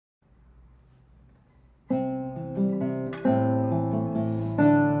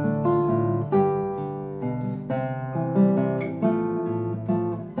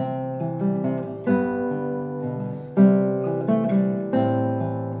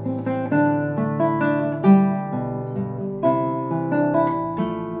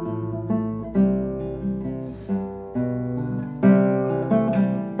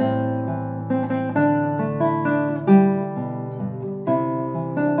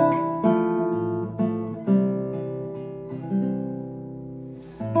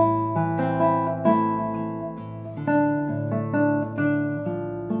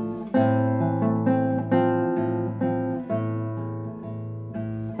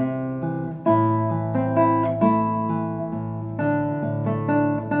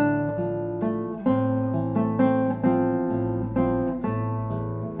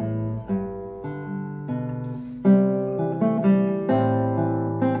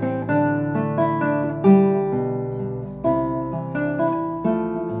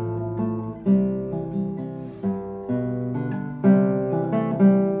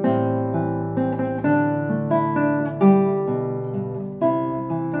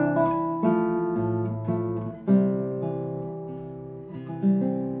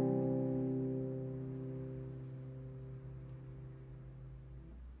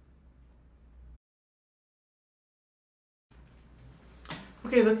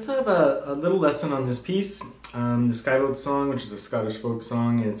Okay, let's have a little lesson on this piece. The Skye Boat Song, which is a Scottish folk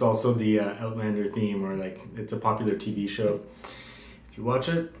song, and it's also the Outlander theme, or like it's a popular TV show if you watch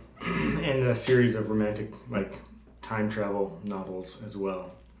it, and a series of romantic like time travel novels as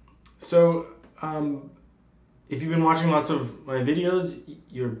well. So if you've been watching lots of my videos,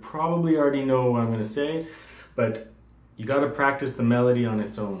 you probably already know what I'm going to say, but you got to practice the melody on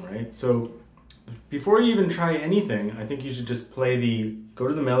its own, right? So before you even try anything, I think you should just go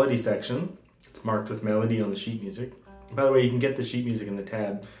to the melody section. It's marked with melody on the sheet music. By the way, you can get the sheet music in the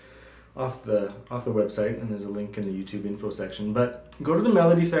tab off the website, and there's a link in the YouTube info section. But go to the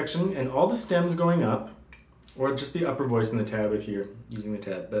melody section, and all the stems going up, or just the upper voice in the tab if you're using the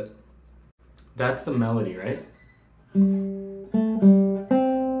tab, but that's the melody, right?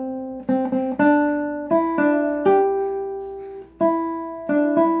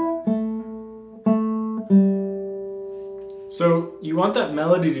 So you want that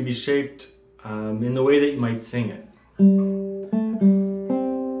melody to be shaped in the way that you might sing it.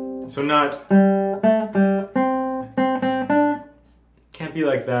 So can't be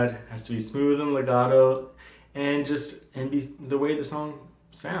like that. It has to be smooth and legato, and be the way the song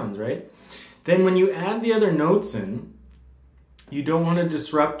sounds, right? Then when you add the other notes in, you don't want to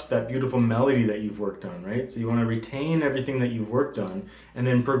disrupt that beautiful melody that you've worked on, right? So you want to retain everything that you've worked on and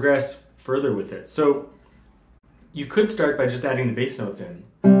then progress further with it. So you could start by just adding the bass notes in.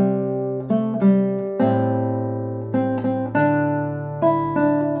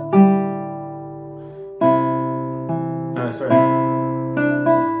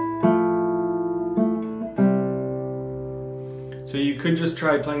 So you could just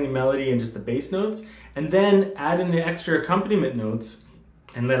try playing the melody and just the bass notes, and then add in the extra accompaniment notes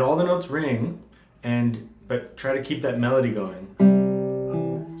and let all the notes ring, but try to keep that melody going.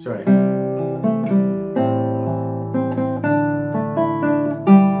 Sorry.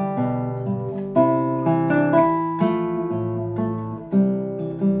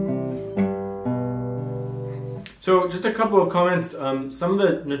 So just a couple of comments. Some of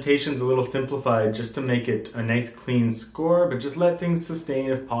the notation's a little simplified just to make it a nice clean score, but just let things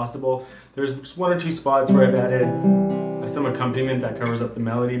sustain if possible. There's just one or two spots where I've added some accompaniment that covers up the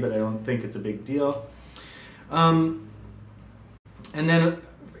melody, but I don't think it's a big deal. And then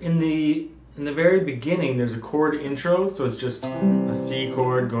in the very beginning, there's a chord intro, so it's just a C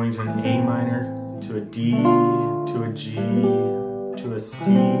chord going to an A minor, to a D, to a G, to a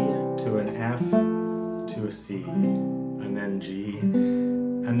C, to an F, to a C, and then G,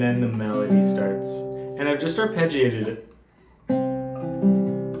 and then the melody starts. And I've just arpeggiated it.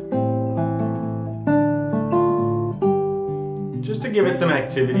 Just to give it some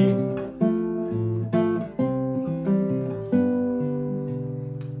activity.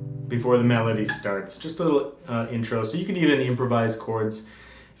 Before the melody starts. Just a little intro. So you can even improvise chords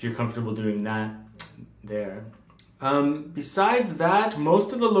if you're comfortable doing that there. Besides that,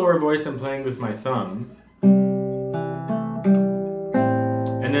 most of the lower voice I'm playing with my thumb.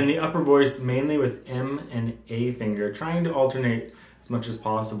 And then the upper voice mainly with M and A finger, trying to alternate as much as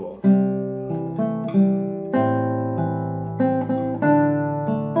possible.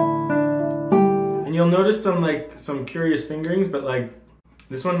 And you'll notice some curious fingerings, but like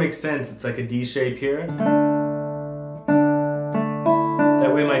this one makes sense. It's like a D shape here.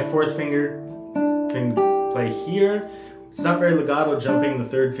 That way my fourth finger can play here. It's not very legato jumping the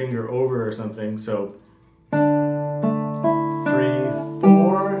third finger over or something, so 3,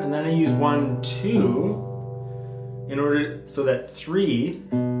 4, and then I use 1, 2 in order so that 3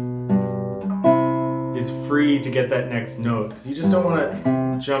 is free to get that next note, because you just don't want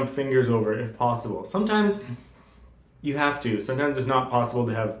to jump fingers over if possible. Sometimes you have to. Sometimes it's not possible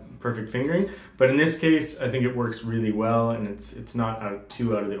to have perfect fingering, but in this case I think it works really well, and it's not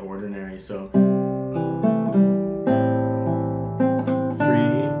too out of the ordinary. So 3,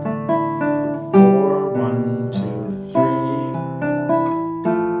 4, 1, 2, 3,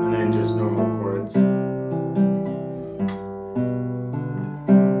 and then just normal chords.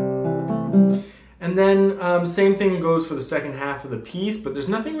 And then same thing goes for the second half of the piece, but there's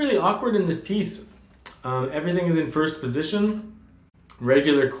nothing really awkward in this piece. Everything is in first position,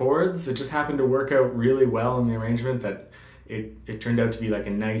 regular chords. It just happened to work out really well in the arrangement that it turned out to be like a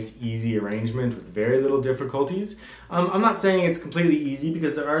nice, easy arrangement with very little difficulties. I'm not saying it's completely easy,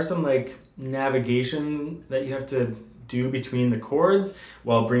 because there are some like navigation that you have to do between the chords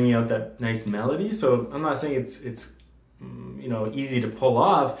while bringing out that nice melody. So I'm not saying it's you know, easy to pull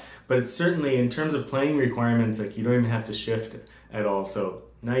off, but it's certainly, in terms of playing requirements, like you don't even have to shift at all. So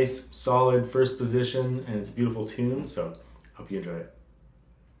nice, solid first position, and it's a beautiful tune, so hope you enjoy it.